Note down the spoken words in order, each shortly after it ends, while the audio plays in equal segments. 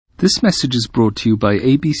This message is brought to you by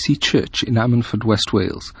ABC Church in Ammanford, West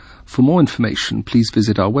Wales. For more information, please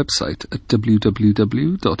visit our website at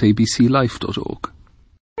www.abclife.org.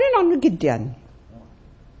 Carrying on with Gideon.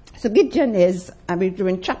 So Gideon is, and we're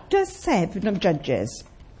doing chapter 7 of Judges.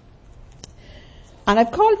 And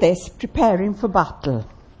I've called this Preparing for Battle.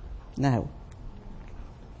 Now,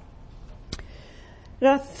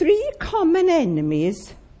 there are 3 common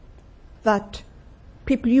enemies that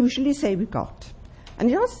people usually say we've got.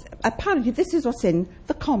 And apparently this is what's in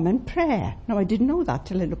the common prayer. Now, I didn't know that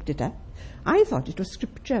till I looked it up. I thought it was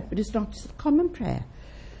scripture, but it's not. It's the common prayer.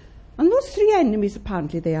 And those 3 enemies,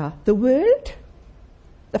 apparently, they are the world,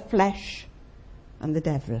 the flesh, and the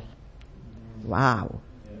devil. Wow.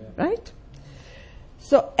 Yeah. Right?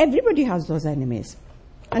 So everybody has those enemies.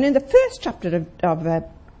 And in the first chapter of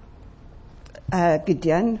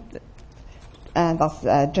Gideon, that's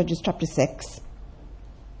Judges chapter 6,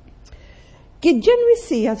 Gideon, we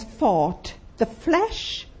see, has fought the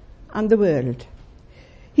flesh and the world.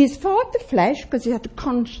 He's fought the flesh because he had to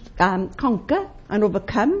conquer and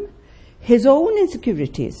overcome his own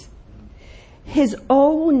insecurities, his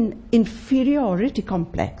own inferiority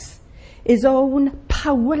complex, his own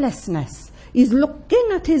powerlessness. He's looking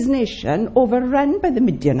at his nation overrun by the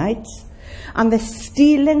Midianites, and they're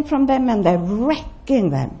stealing from them and they're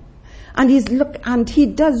wrecking them. And he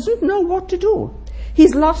doesn't know what to do.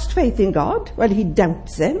 He's lost faith in God. Well, he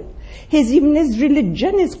doubts him. Even his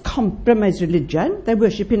religion is compromised religion. They're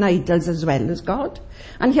worshipping idols as well as God.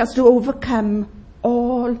 And he has to overcome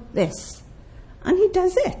all this. And he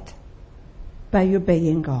does it by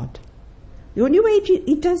obeying God. The only way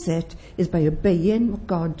he does it is by obeying what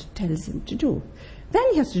God tells him to do. Then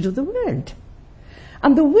he has to do the world.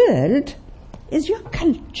 And the world is your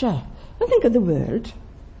culture. I think of the world.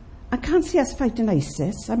 I can't see us fighting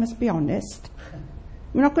ISIS, I must be honest.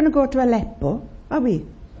 We're not going to go to Aleppo, are we?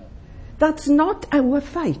 That's not our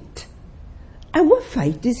fight. Our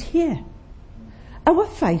fight is here. Our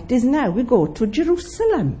fight is now we go to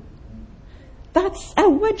Jerusalem. That's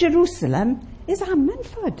our Jerusalem is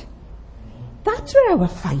Ammanford. That's where our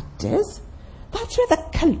fight is. That's where the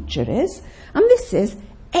culture is. And this is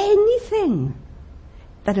anything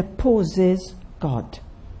that opposes God.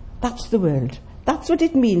 That's the world. That's what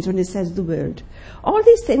it means when it says the world. All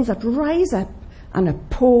these things that rise up and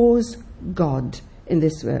oppose God in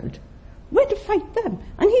this world. We're to fight them.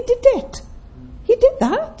 And he did it. He did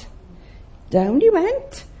that. Down he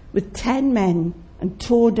went with 10 men and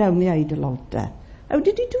tore down the idol altar. How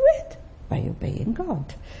did he do it? By obeying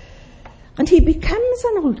God. And he becomes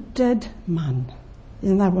an altered man.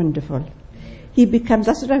 Isn't that wonderful? He becomes,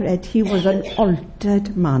 that's what I read, he was an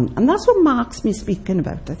altered man. And that's what Mark's been speaking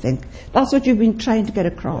about, I think. That's what you've been trying to get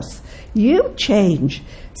across. You change.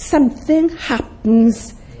 Something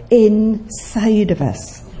happens inside of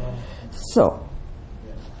us. So,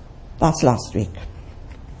 that's last week.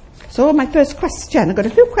 So my first question, I've got a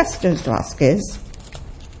few questions to ask is,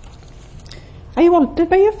 are you altered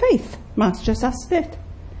by your faith? Mark's just asked it.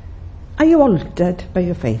 Are you altered by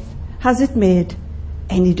your faith? Has it made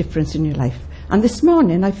any difference in your life? And this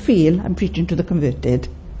morning I feel I'm preaching to the converted.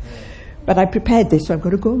 But I prepared this, so I've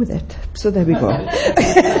got to go with it. So there we go.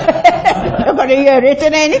 You're going to hear it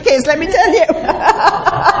in any case, let me tell you.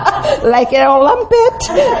 Like it or lump it.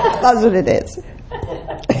 That's what it is.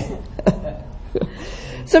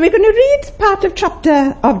 So we're going to read part of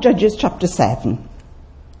Judges chapter 7.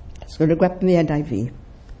 It's going to go up in the NIV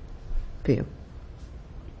for you.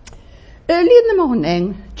 Early in the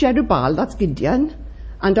morning, Jerubbaal, that's Gideon,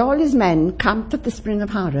 and all his men camped at the spring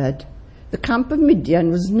of Harod. The camp of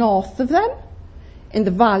Midian was north of them, in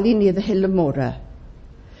the valley near the hill of Moreh.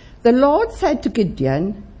 The Lord said to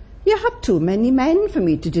Gideon, "You have too many men for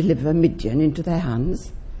me to deliver Midian into their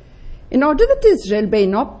hands. In order that Israel may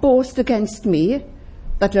not boast against me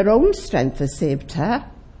that her own strength has saved her,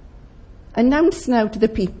 announce now to the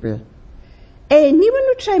people, anyone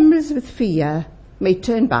who trembles with fear may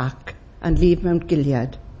turn back and leave Mount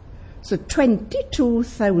Gilead." So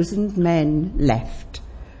 22,000 men left,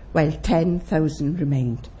 while 10,000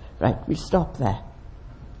 remained. Right, we'll stop there.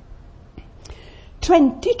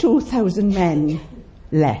 22,000 men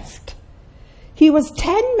left. He was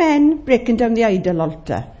 10 men breaking down the idol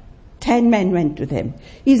altar. 10 men went with him.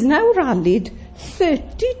 He's now rallied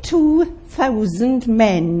 32,000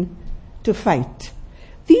 men to fight.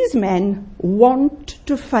 These men want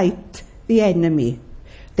to fight the enemy.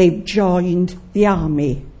 They've joined the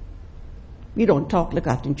army. We don't talk like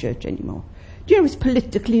that in church anymore. Do you know it's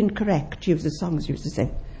politically incorrect? You have the songs you used to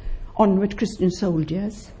sing. Onward Christian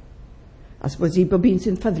soldiers. I suppose he bobines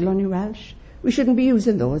in ffyddlon in Welsh. We shouldn't be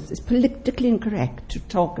using those. It's politically incorrect to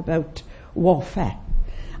talk about warfare.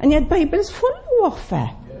 And yet the Bible is full of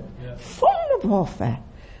warfare. Full of warfare.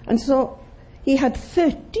 And so he had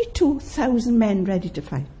 32,000 men ready to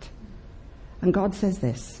fight. And God says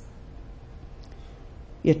this: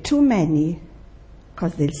 you're too many,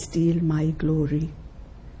 because they'll steal my glory.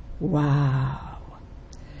 Wow.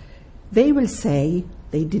 They will say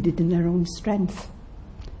they did it in their own strength,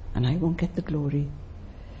 and I won't get the glory.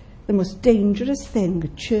 The most dangerous thing a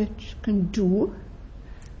church can do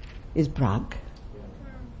is brag.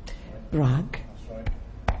 Brag.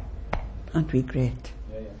 Aren't we great?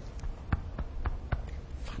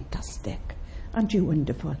 Fantastic. Aren't you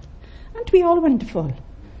wonderful? Aren't we all wonderful?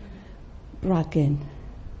 Bragging.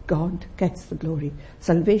 God gets the glory.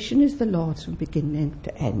 Salvation is the Lord's from beginning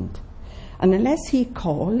to end. And unless he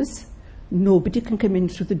calls, nobody can come in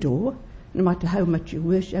through the door, no matter how much you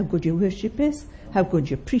worship, how good your worship is, how good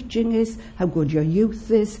your preaching is, how good your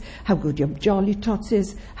youth is, how good your jolly tots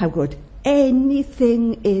is, how good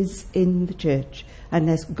anything is in the church.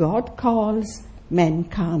 Unless God calls, men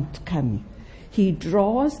can't come. He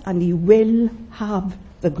draws and he will have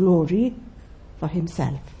the glory for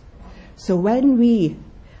himself. So when we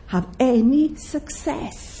have any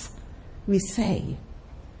success, we say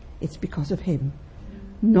it's because of him,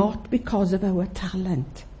 not because of our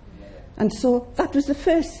talent. And so that was the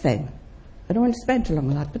first thing. I don't want to spend too long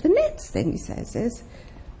on that, but the next thing he says is,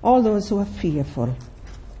 all those who are fearful.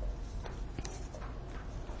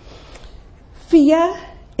 Fear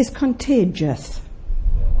is contagious.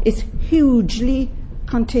 It's hugely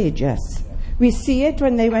contagious. We see it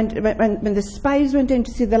when when the spies went in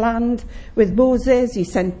to see the land with Moses. He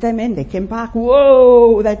sent them in. They came back.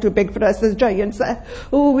 Whoa, they're too big for us. There's giants there.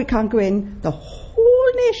 Oh, we can't go in. The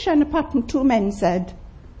whole nation, apart from 2 men, said,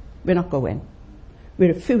 we're not going.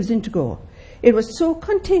 We're refusing to go. It was so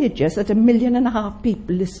contagious that 1.5 million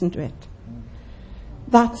people listened to it.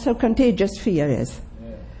 That's how contagious fear is.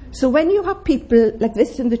 So when you have people like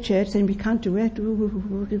this in the church saying, we can't do it,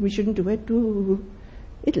 we shouldn't do it,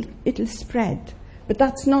 it'll spread. But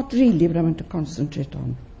that's not really what I want to concentrate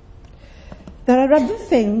on. There are other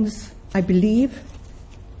things, I believe,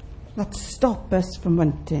 that stop us from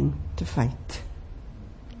wanting to fight.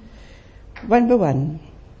 Number 1,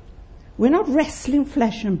 we're not wrestling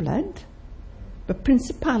flesh and blood, but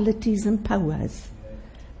principalities and powers.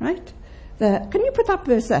 Right? Can you put that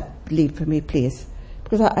verse up, Lee, for me, please?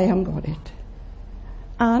 Because I haven't got it.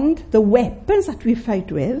 And the weapons that we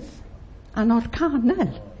fight with are not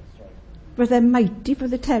carnal, but they're mighty for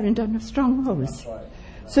the tearing down of strongholds.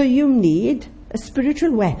 So you need a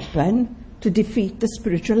spiritual weapon to defeat the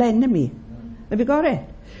spiritual enemy. Have you got it?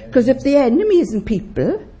 Because if the enemy isn't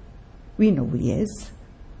people, we know who he is.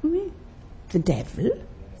 The devil,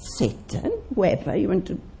 Satan, whoever you want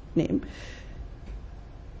to name.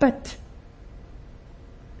 But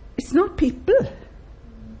it's not people.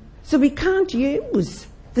 So we can't use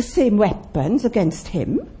the same weapons against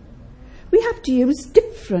him. We have to use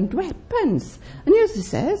different weapons. And here's it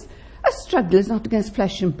says, a struggle is not against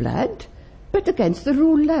flesh and blood, but against the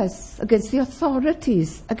rulers, against the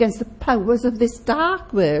authorities, against the powers of this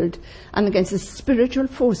dark world, and against the spiritual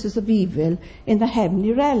forces of evil in the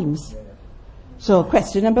heavenly realms. So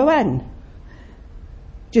question number 1.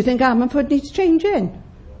 Do you think Ammanford needs changing?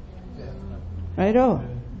 Right-o.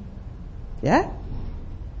 Yeah?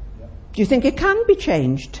 Do you think it can be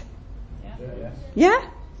changed? Yeah?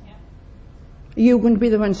 Are you going to be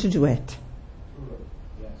the ones to do it?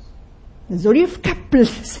 There's only a couple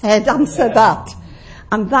said answer that.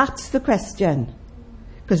 And that's the question.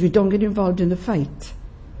 Because we don't get involved in the fight.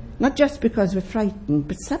 Not just because we're frightened,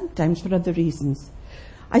 but sometimes for other reasons.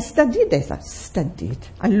 I studied this.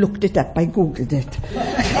 I looked it up. I Googled it.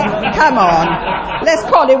 Come on. Let's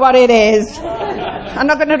call it what it is. I'm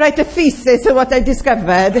not going to write a thesis of what I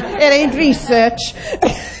discovered. It ain't research.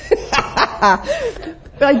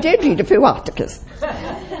 But I did read a few articles.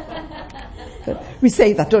 We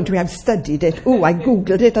say that, don't we? I've studied it. Oh, I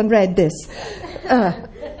Googled it and read this.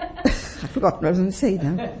 I've forgotten what I was going to say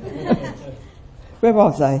now. Where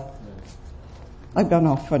was I? I've gone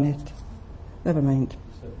off on it. Never mind.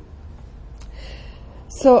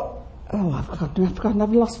 So, I've forgotten.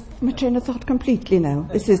 I've lost my train of thought completely now.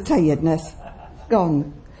 This is tiredness.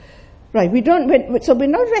 Gone. Right, so we're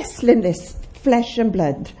not wrestling this flesh and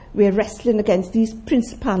blood. We're wrestling against these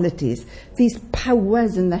principalities, these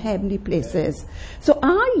powers in the heavenly places. So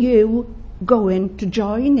are you going to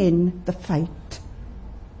join in the fight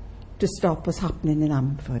to stop what's happening in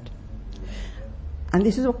Ammanford? And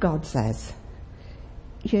this is what God says.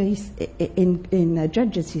 Here in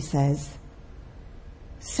Judges he says,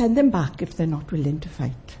 send them back if they're not willing to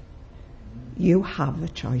fight. You have a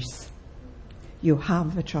choice. You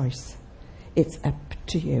have a choice. It's up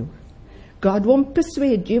to you. God won't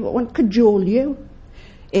persuade you, won't cajole you.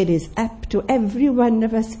 It is up to every one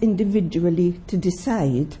of us individually to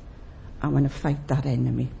decide, I'm going to fight that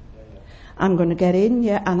enemy. I'm going to get in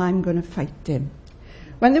here and I'm going to fight him.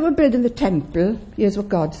 When they were building the temple, here's what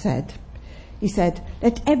God said. He said,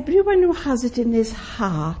 let everyone who has it in his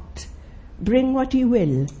heart bring what he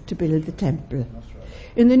will to build the temple.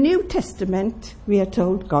 In the New Testament, we are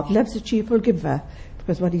told God loves a cheerful giver,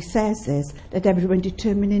 because what he says is, let everyone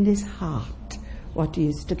determine in his heart what he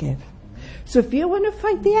is to give. So if you want to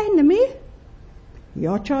fight the enemy,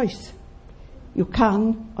 your choice. You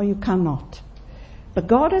can or you cannot. But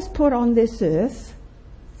God has put on this earth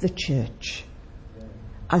the church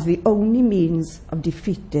as the only means of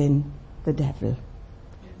defeating the devil.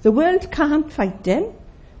 The world can't fight him.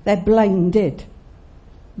 They're blinded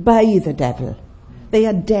by the devil. They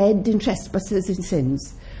are dead in trespasses and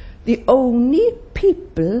sins. The only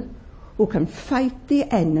people who can fight the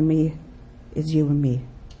enemy is you and me,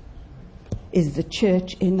 is the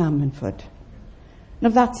church in Ammanford. Now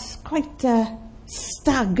that's quite a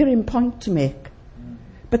staggering point to make,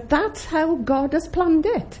 but that's how God has planned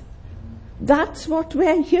it. That's what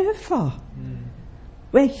we're here for.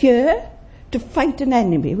 We're here to fight an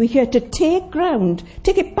enemy. We're here to take ground,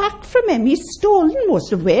 take it back from him. He's stolen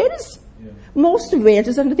most of Wales. Most of Wales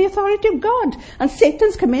is under the authority of God, and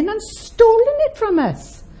Satan's come in and stolen it from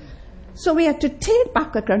us. So we have to take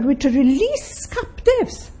back the ground. We're to release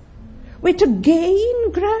captives. We're to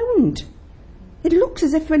gain ground. It looks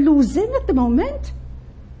as if we're losing at the moment.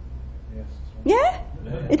 Yeah?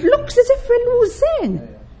 It looks as if we're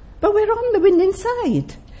losing. But we're on the winning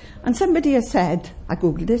side. And somebody has said, I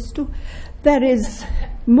googled this too,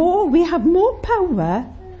 we have more power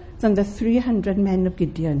than the 300 men of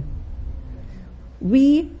Gideon.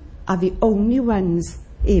 We are the only ones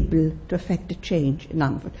able to effect a change in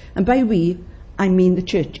Ammanford. And by we, I mean the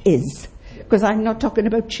church is. Because I'm not talking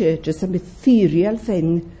about church as some ethereal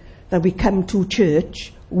thing that we come to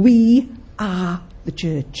church. We are the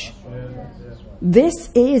church.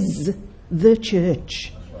 This is the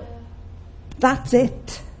church. That's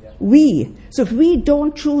it. We. So if we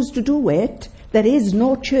don't choose to do it, there is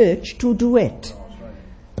no church to do it.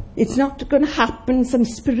 It's not going to happen, some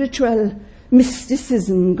spiritual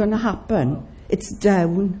mysticism going to happen. It's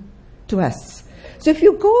down to us. So if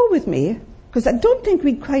you go with me, because I don't think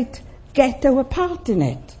we quite get our part in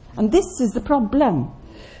it, and this is the problem.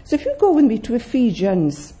 So if you go with me to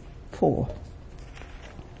Ephesians 4.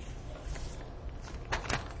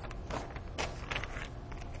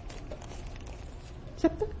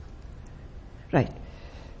 Right.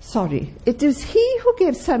 Sorry. It is he who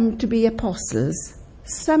gave some to be apostles,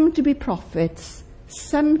 some to be prophets,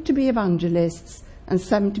 some to be evangelists, and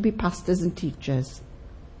some to be pastors and teachers,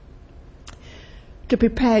 to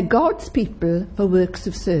prepare God's people for works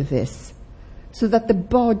of service, so that the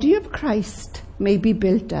body of Christ may be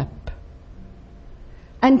built up,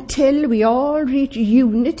 until we all reach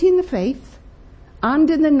unity in the faith and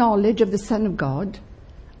in the knowledge of the Son of God,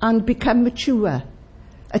 and become mature,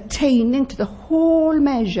 attaining to the whole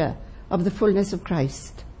measure of the fullness of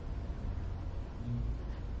Christ.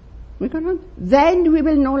 We go on. Then we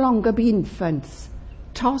will no longer be infants,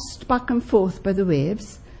 tossed back and forth by the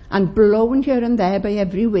waves, and blown here and there by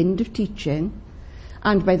every wind of teaching,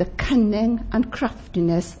 and by the cunning and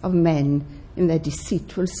craftiness of men in their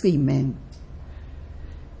deceitful scheming.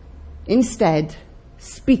 Instead,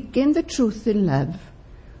 speaking the truth in love,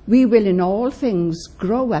 we will in all things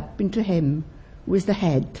grow up into him who is the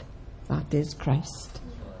head, that is Christ.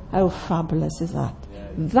 How fabulous is that?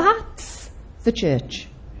 That's the church.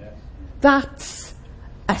 That's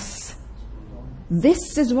us.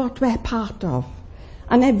 This is what we're part of.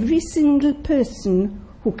 And every single person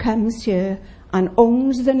who comes here and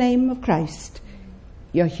owns the name of Christ,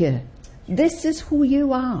 you're here. This is who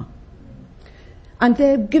you are. And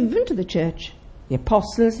they're given to the church, the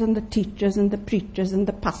apostles and the teachers and the preachers and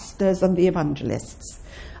the pastors and the evangelists.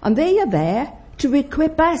 And they are there to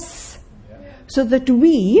equip us so that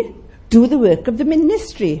we do the work of the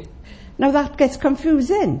ministry. Now that gets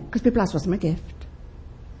confusing, because people ask, what's my gift?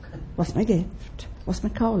 What's my gift? What's my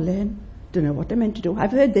calling? Don't know what I'm meant to do.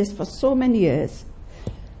 I've heard this for so many years.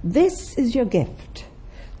 This is your gift.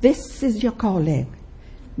 This is your calling.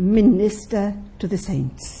 Minister to the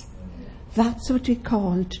saints. That's what we're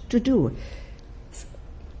called to do.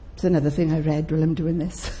 It's another thing I read while I'm doing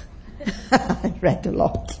this. I read a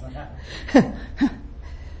lot.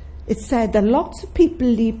 It said that lots of people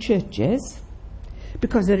leave churches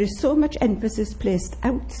because there is so much emphasis placed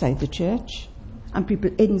outside the church and people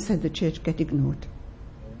inside the church get ignored.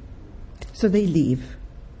 So they leave.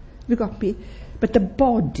 But the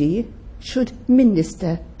body should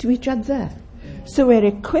minister to each other. So we're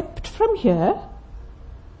equipped from here,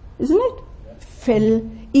 isn't it? Phil,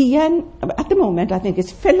 Ian, at the moment I think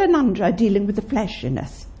it's Phil and Andra are dealing with the flesh in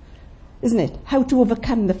us, isn't it? How to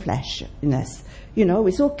overcome the flesh in us. You know,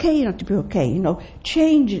 it's okay not to be okay, you know,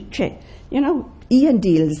 change. You know, Ian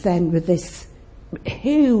deals then with this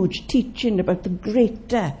huge teaching about the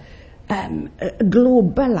greater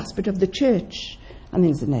global aspect of the church and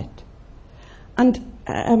things in it. And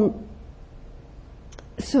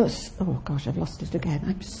so, oh gosh, I've lost it again.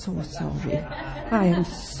 I'm so sorry. I am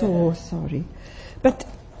so sorry. But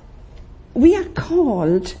we are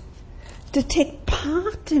called to take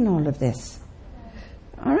part in all of this.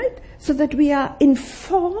 All right? So that we are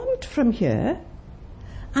informed from here,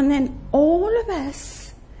 and then all of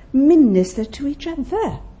us minister to each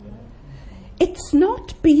other. It's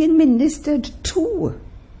not being ministered to.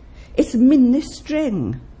 It's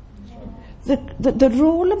ministering. The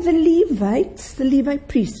role of the Levites, the Levite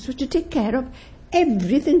priests, was to take care of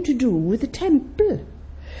everything to do with the temple.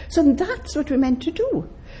 So that's what we're meant to do.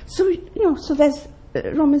 So, you know, so there's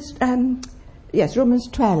Romans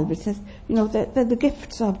 12, it says, you know, the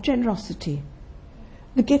gifts of generosity,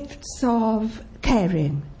 the gifts of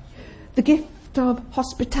caring, the gift of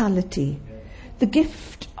hospitality, the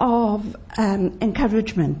gift of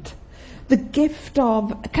encouragement, the gift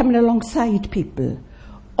of coming alongside people.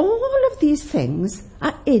 All of these things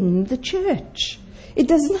are in the church. It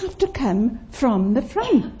doesn't have to come from the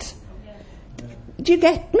front. Do you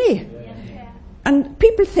get me? And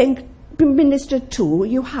people think, being ministered to,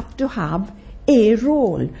 you have to have a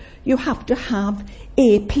role. You have to have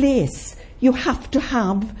a place. You have to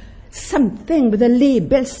have something with a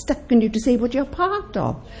label stuck in you to say what you're part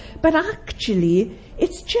of. But actually,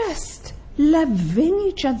 it's just loving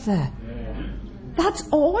each other. That's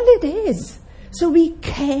all it is. So we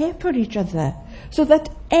care for each other so that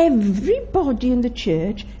everybody in the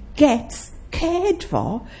church gets cared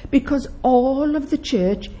for because all of the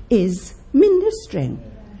church is ministering.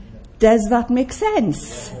 Does that make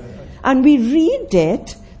sense? And we read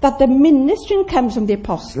it that the ministering comes from the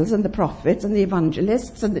apostles and the prophets and the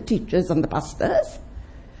evangelists and the teachers and the pastors.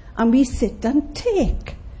 And we sit and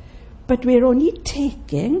take. But we're only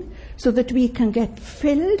taking so that we can get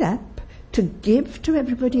filled up to give to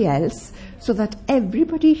everybody else so that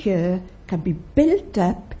everybody here can be built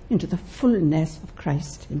up into the fullness of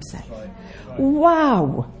Christ himself.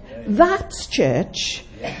 Wow! That's church.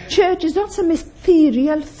 Church is not some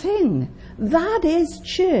ethereal thing. That is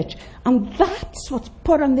church. And that's what's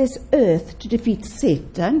put on this earth to defeat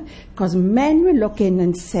Satan, because men will look in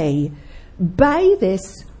and say, by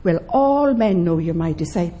this will all men know you're my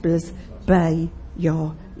disciples, by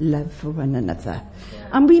your love for one another.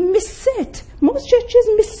 And we miss it. Most churches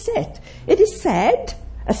miss it. It is said,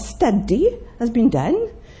 a study has been done,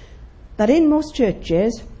 that in most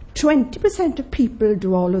churches, 20% of people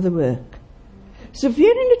do all of the work. So if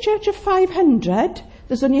you're in a church of 500,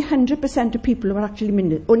 there's only 100% of people who are actually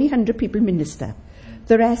only 100 people minister.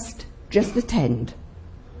 The rest just attend.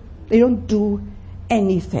 They don't do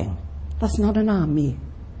anything. That's not an army.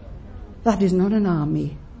 That is not an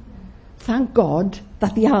army. Thank God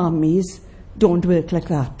that the armies don't work like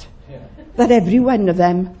that. That every one of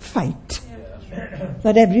them fight.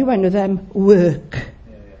 That every one of them work.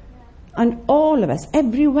 And all of us,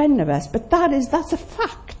 every one of us, but that's a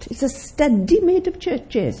fact. It's a study made of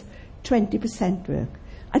churches. 20% work.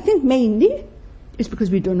 I think mainly it's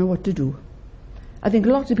because we don't know what to do. I think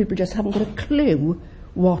lots of people just haven't got a clue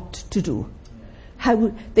what to do.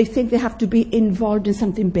 How they think they have to be involved in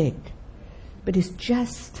something big. But it's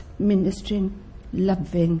just ministering,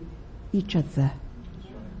 loving each other.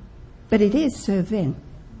 But it is serving.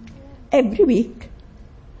 Every week,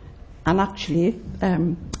 and actually,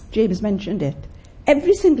 James mentioned it,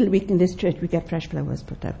 every single week in this church we get fresh flowers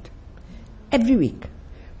put out. Every week,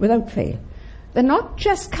 without fail. They're not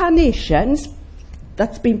just carnations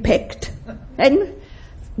that's been picked. And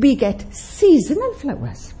we get seasonal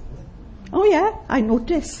flowers. Oh yeah, I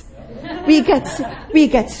notice. We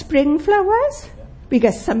get spring flowers, we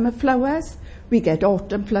get summer flowers, we get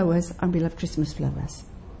autumn flowers, and we'll have Christmas flowers.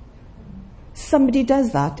 Somebody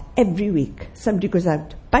does that every week. Somebody goes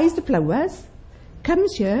out, buys the flowers,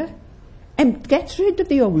 comes here, and gets rid of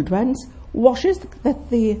the old ones, washes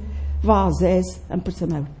the vases, and puts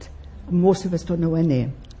them out. And most of us don't know her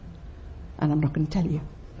name. And I'm not going to tell you.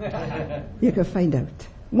 You can find out.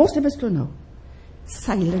 Most of us don't know.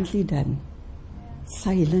 Silently done.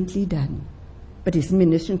 Silently done. But it's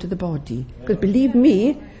ministering to the body. Because believe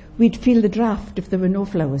me, we'd feel the draft if there were no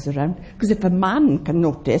flowers around. Because if a man can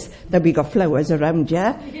notice that we got flowers around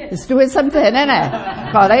here, it's doing something, isn't it?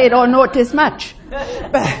 God, I don't notice much.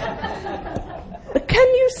 Can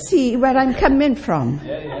you see where I'm coming from?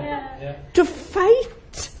 To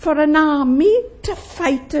fight for an army, to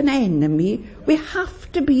fight an enemy, we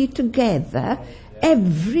have to be together,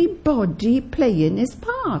 everybody playing his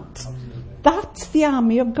part. That's the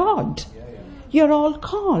army of God. You're all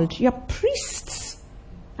called. You're priests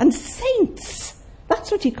and saints.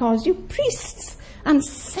 That's what he calls you, priests and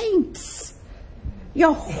saints.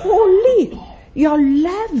 You're holy. You're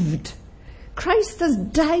loved. Christ has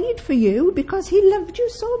died for you because he loved you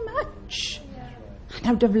so much. And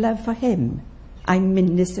out of love for him, I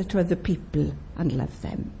minister to other people and love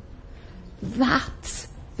them. That's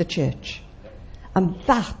the church. And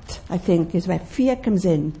that, I think, is where fear comes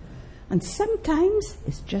in. And sometimes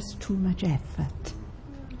it's just too much effort.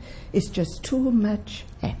 It's just too much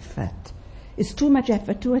effort. It's too much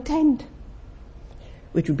effort to attend.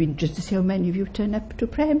 Which would be just to see how many of you turn up to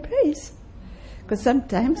prayer and praise. Because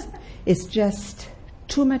sometimes it's just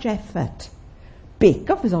too much effort.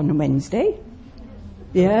 Bake-Off is on a Wednesday.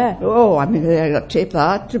 Yeah. Oh, I mean, I got to tape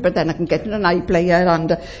that, but then I can get in an iPlayer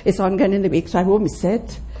and it's on again in the week, so I won't miss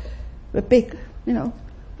it. But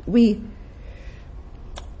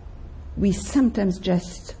we sometimes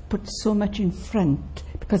just put so much in front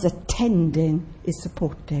because attending is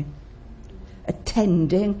supporting.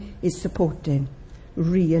 Attending is supporting.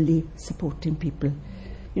 Really supporting people.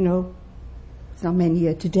 There's not many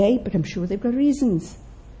here today, but I'm sure they've got reasons.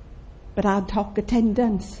 But ad hoc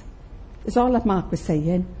attendance is all that Mark was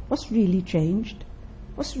saying. What's really changed?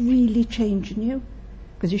 What's really changing you?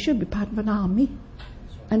 Because you should be part of an army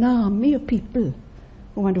of people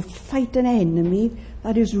who want to fight an enemy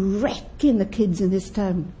that is wrecking the kids in this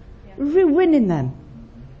town, ruining them,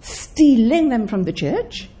 stealing them from the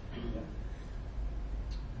church.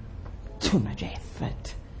 Too much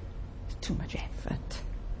effort. Too much effort.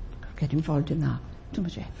 Get involved in that. Too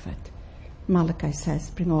much effort. Malachi says,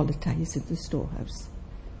 bring all the tithes into the storehouse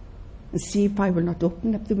and see if I will not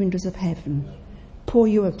open up the windows of heaven, pour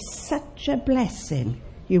you out such a blessing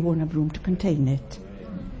you won't have room to contain it.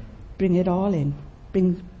 Bring it all in.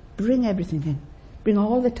 Bring everything in. Bring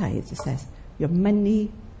all the tithes, it says. Your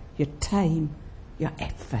money, your time, your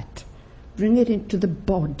effort. Bring it into the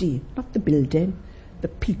body, not the building, the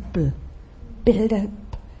people. Build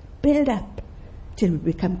up till we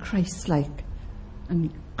become Christ-like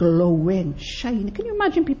and glowing, shining. Can you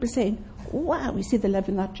imagine people saying, wow, we see the love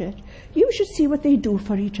in that church? You should see what they do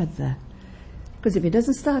for each other. Because if it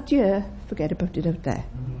doesn't start here, forget about it out there.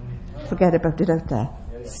 Forget about it out there.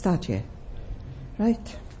 Start here.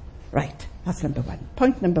 Right? Right. That's number one.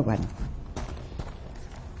 Point number one.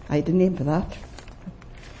 I had a name for that.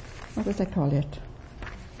 What does I call it?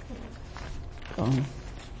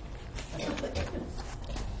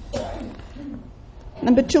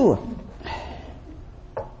 Number two.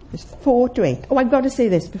 It's 4 to 8. Oh, I've got to say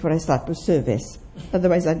this before I start with service.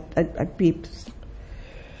 Otherwise I'd be...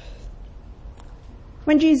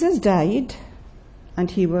 When Jesus died, and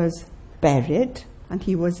he was buried, and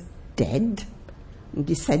he was dead, and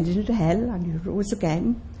descended into hell, and he rose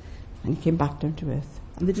again, and he came back down to earth.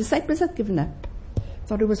 And the disciples had given up,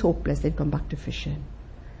 thought it was hopeless, they'd gone back to fishing.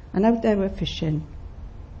 And out there were fishing.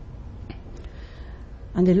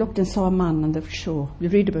 And they looked and saw a man on the shore. You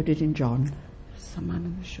read about it in John. Some man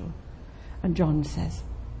on the shore. And John says,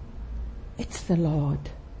 it's the Lord.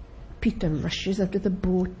 Peter rushes out of the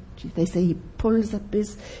boat. They say he pulls up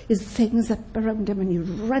his things up around him and he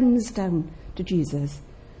runs down to Jesus.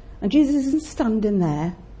 And Jesus isn't standing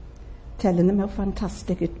there telling them how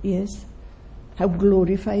fantastic he is, how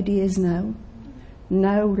glorified he is now.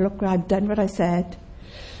 Now, look, I've done what I said.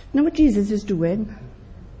 You know what Jesus is doing?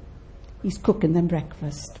 He's cooking them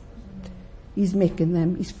breakfast. He's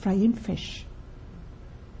frying fish.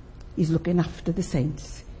 He's looking after the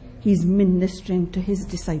saints. He's ministering to his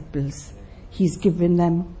disciples. He's giving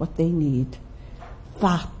them what they need.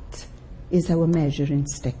 That is our measuring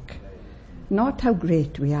stick. Not how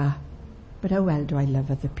great we are, but how well do I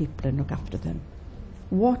love other people and look after them.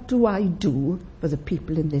 What do I do for the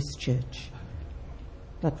people in this church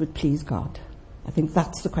that would please God? I think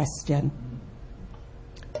that's the question.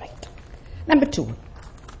 Right. Number 2.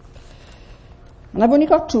 And I've only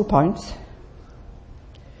got 2 points.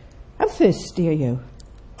 How thirsty are you?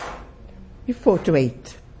 You're 4 to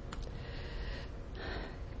 8.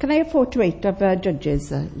 Can I have 4 to 8 of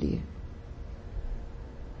Judges, Lee?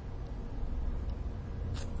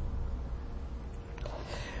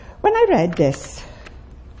 When I read this,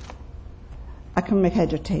 I can make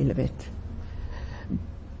head or tail of it.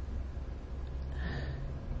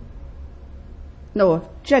 No,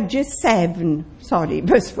 Judges 7,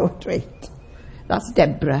 verse 4 to 8. That's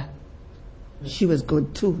Deborah. She was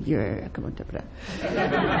good too. Yeah, come on, Deborah.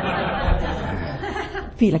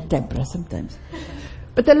 feel like Deborah sometimes.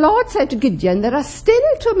 But the Lord said to Gideon, there are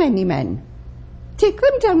still too many men. Take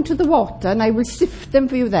them down to the water, and I will sift them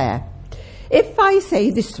for you there. If I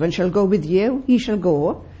say this one shall go with you, he shall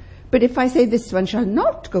go. But if I say this one shall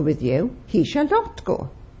not go with you, he shall not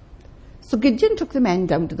go. So Gideon took the men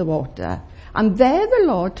down to the water, and there the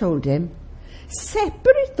Lord told him,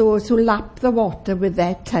 separate those who lap the water with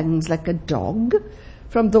their tongues like a dog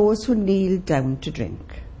from those who kneel down to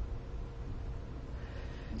drink.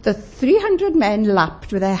 The 300 men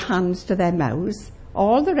lapped with their hands to their mouths.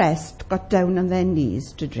 All the rest got down on their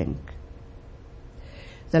knees to drink.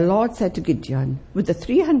 The Lord said to Gideon, with the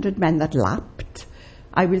 300 men that lapped,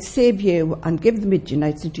 I will save you and give the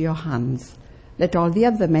Midianites into your hands. Let all the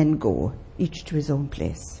other men go, each to his own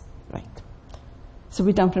place. Right. So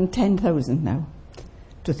we're down from 10,000 now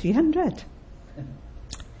to 300.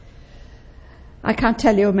 I can't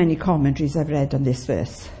tell you how many commentaries I've read on this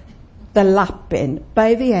verse. The lapping,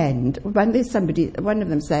 by the end, one of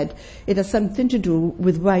them said, it has something to do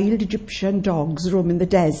with wild Egyptian dogs roaming the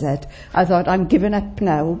desert. I thought, I'm giving up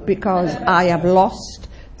now because I have lost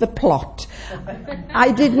the plot.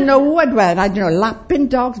 I didn't know what were. I don't know, lapping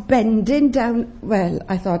dogs, bending down. Well,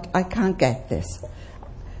 I thought, I can't get this.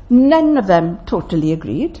 None of them totally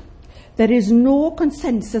agreed. There is no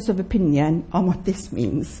consensus of opinion on what this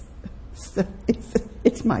means. So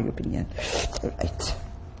it's my opinion. Right.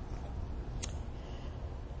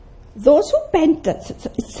 Those who bent, it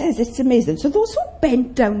says it's amazing. So those who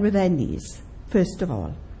bent down with their knees, first of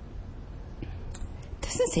all, it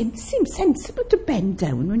doesn't seem sensible to bend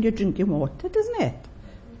down when you're drinking water, doesn't it?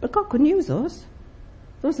 But God couldn't use those.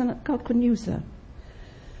 God couldn't use them.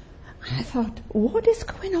 And I thought, what is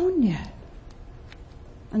going on here?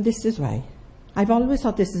 And this is why. I've always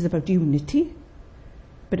thought this is about unity,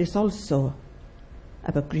 but it's also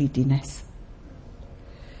about greediness.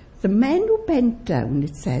 The men who bent down,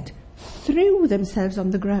 it said, threw themselves on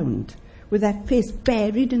the ground with their face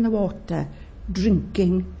buried in the water,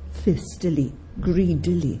 drinking thirstily,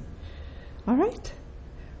 greedily. All right?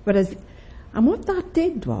 And what that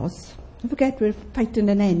did was, don't forget we're fighting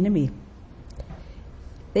an enemy.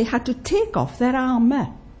 They had to take off their armour.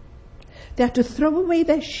 They had to throw away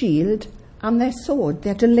their shield and their sword. They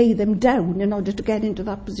had to lay them down in order to get into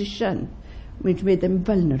that position, which made them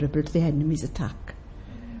vulnerable to the enemy's attack.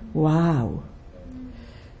 Wow.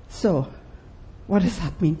 So, what does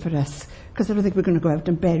that mean for us? Because I don't think we're going to go out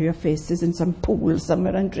and bury our faces in some pool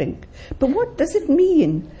somewhere and drink. But what does it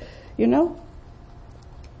mean? You know?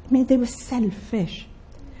 I mean, they were selfish.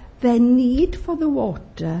 Their need for the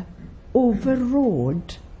water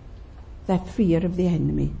overrode their fear of the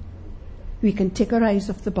enemy. We can take our eyes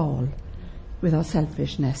off the ball with our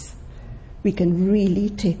selfishness. We can really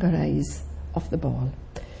take our eyes off the ball.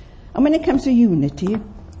 And when it comes to unity,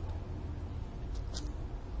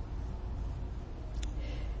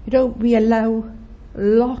 you know, we allow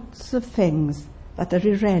lots of things that are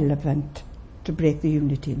irrelevant to break the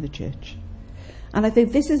unity in the church. And I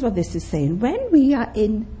think this is what this is saying. When we are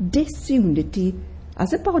in disunity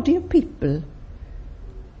as a body of people,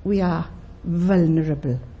 we are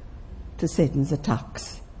vulnerable to Satan's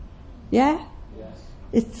attacks. Yeah?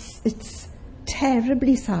 Yes. It's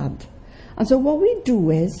terribly sad. And so what we do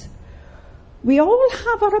is, we all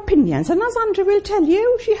have our opinions, and as Andrea will tell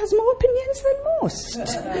you, she has more opinions than most.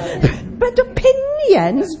 But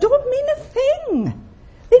opinions don't mean a thing.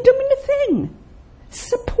 They don't mean a thing.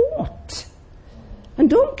 Support. And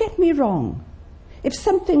don't get me wrong. If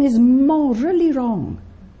something is morally wrong,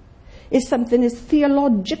 if something is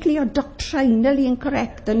theologically or doctrinally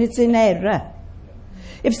incorrect and it's in error,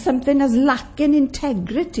 if something is lacking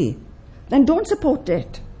integrity, then don't support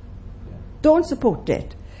it. Don't support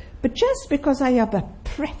it. But just because I have a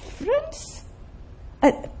preference,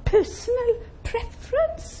 a personal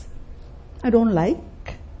preference, I don't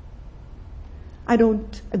like, I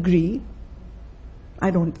don't agree,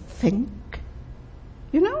 I don't think,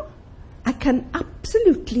 you know, I can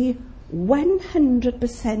absolutely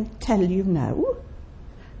 100% tell you now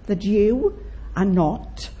that you are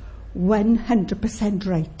not 100%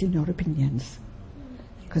 right in your opinions.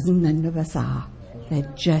 Because none of us are.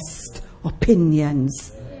 They're just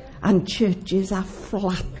opinions. And churches are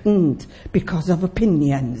flattened because of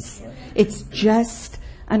opinions. It's just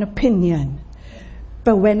an opinion.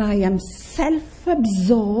 But when I am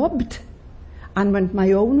self-absorbed and went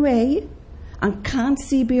my own way and can't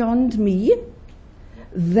see beyond me,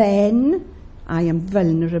 then I am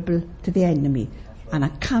vulnerable to the enemy. And I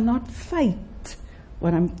cannot fight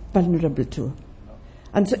what I'm vulnerable to.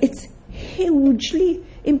 And so it's hugely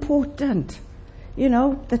important, you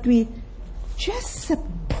know, that we just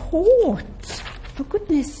support, for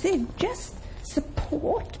goodness sake, just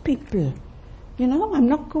support people. You know, I'm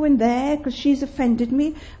not going there because she's offended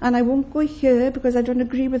me, and I won't go here because I don't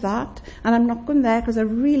agree with that, and I'm not going there because I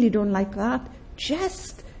really don't like that.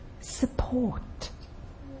 Just support.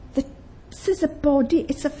 This is a body,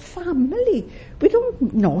 it's a family. We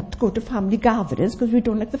don't not go to family gatherings because we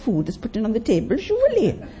don't like the food that's put in on the table,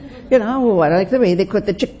 surely. You know, I like the way they cook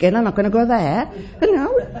the chicken, I'm not going to go there. You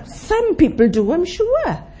know, some people do, I'm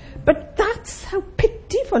sure. But that's how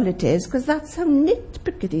pitiful it is, because that's how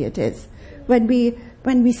nitpicky it is. When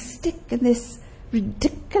we stick in this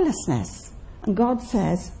ridiculousness, and God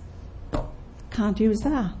says, can't use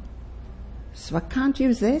that. So I can't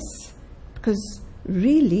use this, because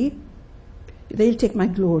really, they'll take my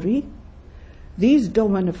glory. These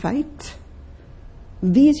don't want to fight.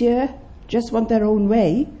 These here just want their own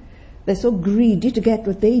way. They're so greedy to get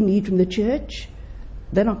what they need from the church.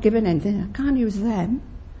 They're not giving anything. I can't use them.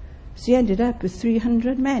 So he ended up with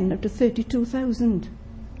 300 men out of 32,000.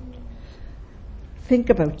 Think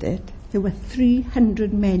about it. There were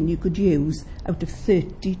 300 men you could use out of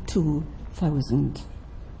 32,000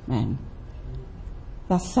 men.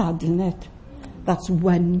 That's sad, isn't it? That's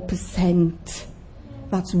 1%.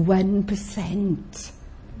 That's 1%.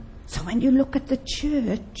 So when you look at the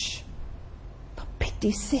church, for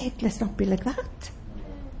pity's sake, let's not be like that.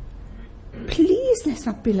 Please, let's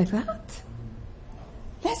not be like that.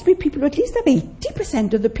 Let's be people who at least have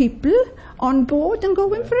 80% of the people on board and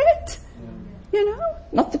going for it. You know,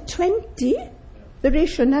 not the 20. The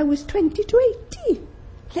ratio now is 20 to 80.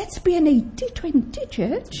 Let's be an 80-20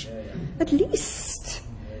 church, at least.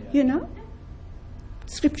 You know,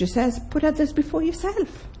 Scripture says, put others before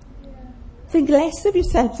yourself. Think less of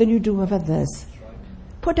yourself than you do of others.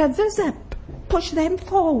 Put others up. Push them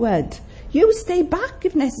forward. You stay back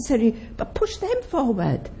if necessary, but push them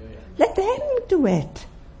forward. Let them do it.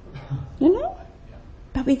 You know?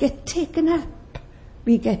 But we get taken up.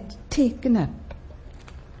 We get taken up.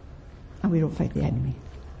 And we don't fight the enemy.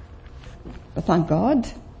 But thank God,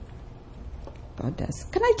 God does.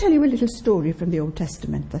 Can I tell you a little story from the Old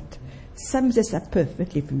Testament that sums this up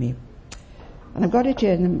perfectly for me? And I've got it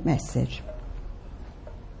here in the message.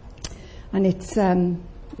 And it's,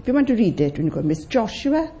 if you want to read it, when you go, it's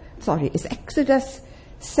Exodus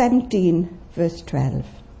 17, verse 12.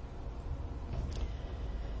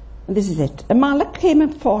 And this is it. Amalek came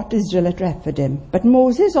and fought Israel at Rephidim, but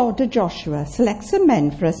Moses ordered Joshua, select some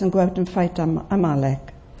men for us and go out and fight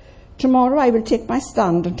Amalek. Tomorrow I will take my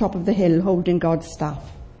stand on top of the hill holding God's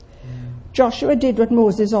staff. Joshua did what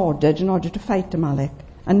Moses ordered in order to fight Amalek,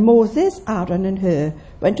 and Moses, Aaron and Hur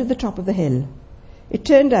went to the top of the hill. It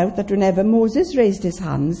turned out that whenever Moses raised his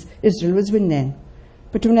hands, Israel was winning,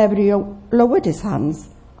 but whenever he lowered his hands,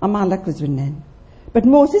 Amalek was winning. But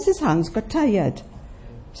Moses' hands got tired,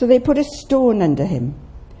 so they put a stone under him.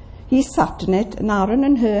 He sat on it, and Aaron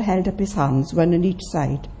and Hur held up his hands, one on each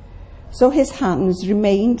side. So his hands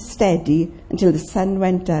remained steady until the sun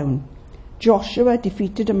went down. Joshua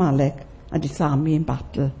defeated Amalek and its army in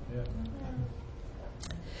battle.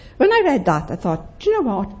 When I read that, I thought, do you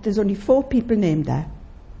know what? There's only 4 people named there.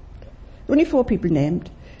 Only 4 people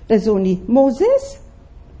named. There's only Moses,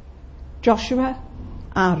 Joshua,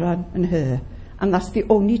 Aaron and Hur. And that's the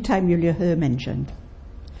only time you'll hear Hur mentioned.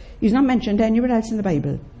 He's not mentioned anywhere else in the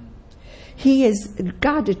Bible. He is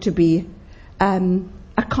regarded to be a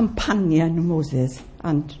companion of Moses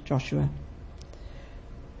and Joshua.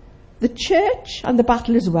 The church and the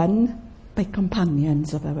battle is won by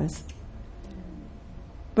companions of ours.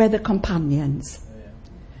 We're the companions.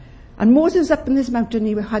 And Moses was up on this mountain,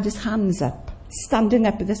 he had his hands up, standing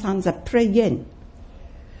up with his hands up, praying.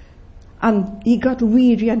 And he got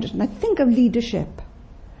weary under it. And I think of leadership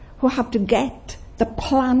who have to get the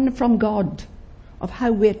plan from God of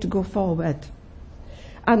how we're to go forward.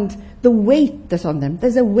 And the weight that's on them,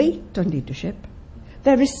 there's a weight on leadership.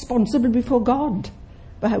 They're responsible before God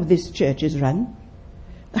for how this church is run.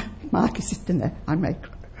 Mark is sitting there, I'm like,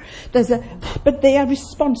 but they are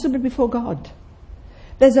responsible before God.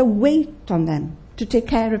 There's a weight on them to take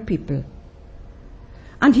care of people.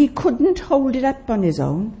 And he couldn't hold it up on his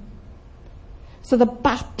own. So the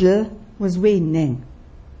battle was waning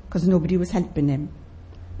because nobody was helping him.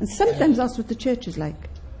 And sometimes that's what the church is like.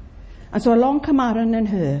 And so along come Aaron and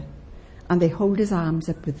Hur, and they hold his arms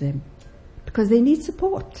up with them because they need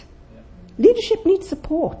support. Leadership needs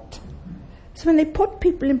support. So when they put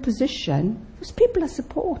people in position, those people are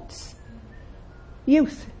supports.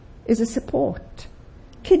 Youth is a support.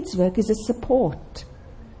 Kids work is a support.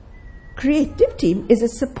 Creative team is a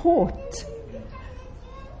support.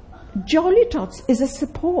 Jolly Tots is a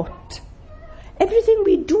support. Everything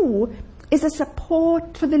we do is a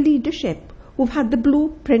support for the leadership who've had the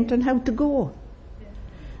blueprint on how to go.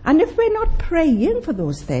 And if we're not praying for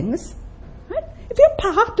those things, right? If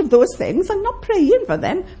you're part of those things and not praying for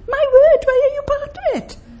them, my word, why are you part of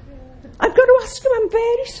it? I've got to ask you, I'm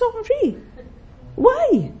very sorry.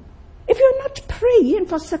 Why? If you're not praying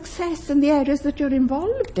for success in the areas that you're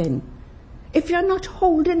involved in, if you're not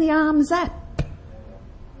holding the arms up,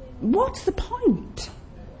 what's the point?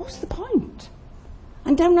 What's the point?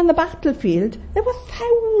 And down on the battlefield, there were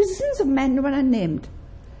thousands of men who were unnamed.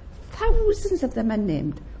 Thousands of them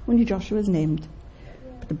unnamed. Only Joshua was named.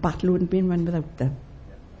 But the battle wouldn't have been won without them.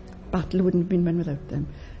 Battle wouldn't have been won without them.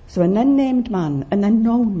 So an unnamed man, an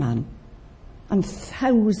unknown man, and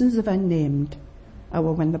thousands of unnamed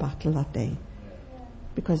were won the battle that day.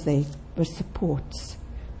 Because they were supports.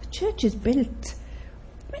 The church is built.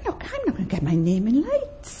 I'm not going to get my name in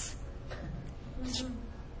lights.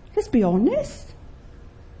 Let's be honest.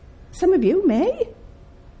 Some of you may.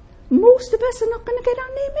 Most of us are not going to get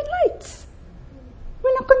our name in lights.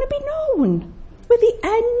 We're not going to be known. We're the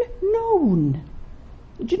unknown.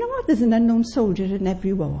 Do you know what? There's an unknown soldier in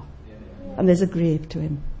every war. And there's a grave to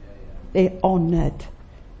him. They're honoured.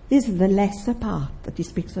 This is the lesser part that he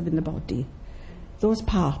speaks of in the body. Those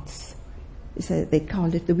parts, they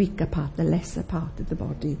call it the weaker part, the lesser part of the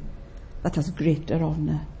body, that has greater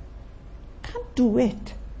honour. Can't do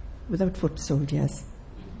it without foot soldiers.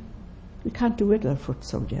 We can't do it without foot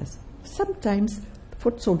soldiers. Sometimes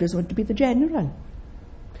foot soldiers want to be the general.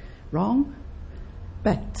 Wrong.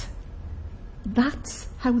 But that's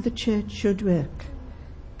how the church should work.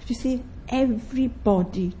 You see,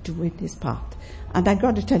 everybody doing his part. And I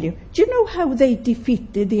got to tell you, do you know how they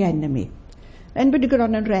defeated the enemy? Anybody got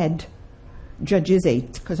on and read Judges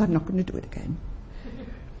 8? Because I'm not going to do it again.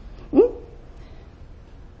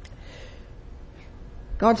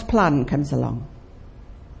 God's plan comes along.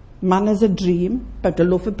 Man has a dream about a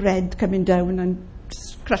loaf of bread coming down and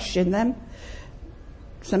crushing them.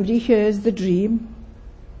 Somebody hears the dream.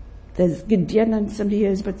 There's Gideon and somebody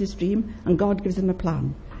hears about this dream and God gives them a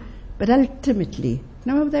plan. But ultimately, you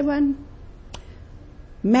know how they won?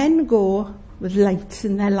 Men go with lights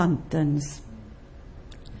in their lanterns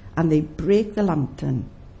and they break the lantern,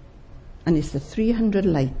 and it's the 300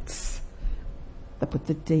 lights that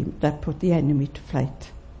put the enemy to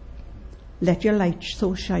flight. Let your light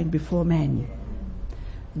so shine before men.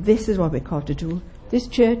 This is what we're called to do. This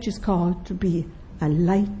church is called to be a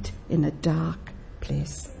light in a dark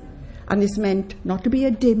place. And it's meant not to be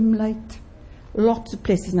a dim light. Lots of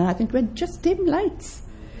places now I think we're just dim lights.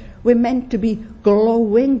 We're meant to be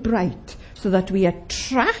glowing bright so that we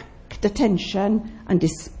attract attention and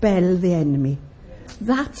dispel the enemy.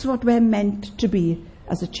 That's what we're meant to be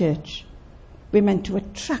as a church. We're meant to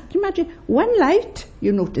attract. Imagine one light,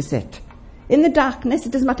 you notice it. In the darkness,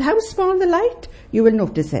 it doesn't matter how small the light, you will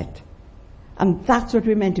notice it. And that's what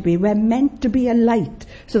we're meant to be. We're meant to be a light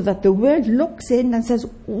so that the world looks in and says,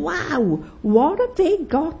 wow, what have they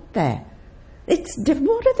got there?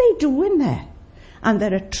 What are they doing there? And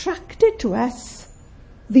they're attracted to us,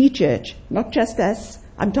 the church, not just us.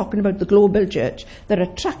 I'm talking about the global church. They're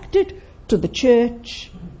attracted to the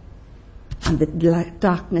church and the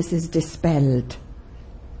darkness is dispelled.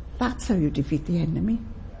 That's how you defeat the enemy.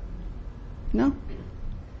 No?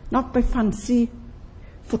 Not by fancy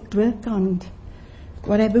footwork and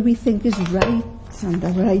whatever we think is right and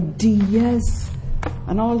our ideas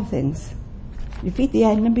and all the things. Defeat the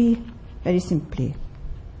enemy very simply.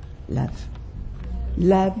 Love.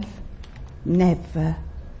 Love never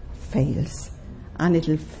fails. And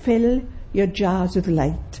it'll fill your jars with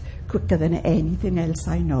light quicker than anything else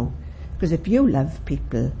I know. Because if you love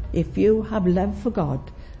people, if you have love for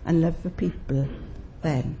God and love for people,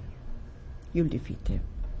 then you'll defeat him.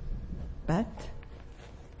 But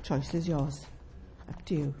choice is yours. Up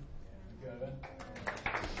to you.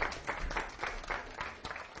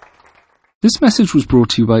 This message was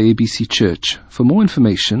brought to you by ABC Church. For more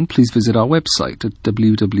information, please visit our website at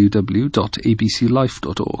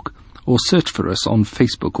www.abclife.org or search for us on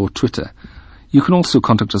Facebook or Twitter. You can also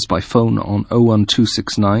contact us by phone on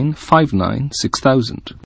 01269 59 6000.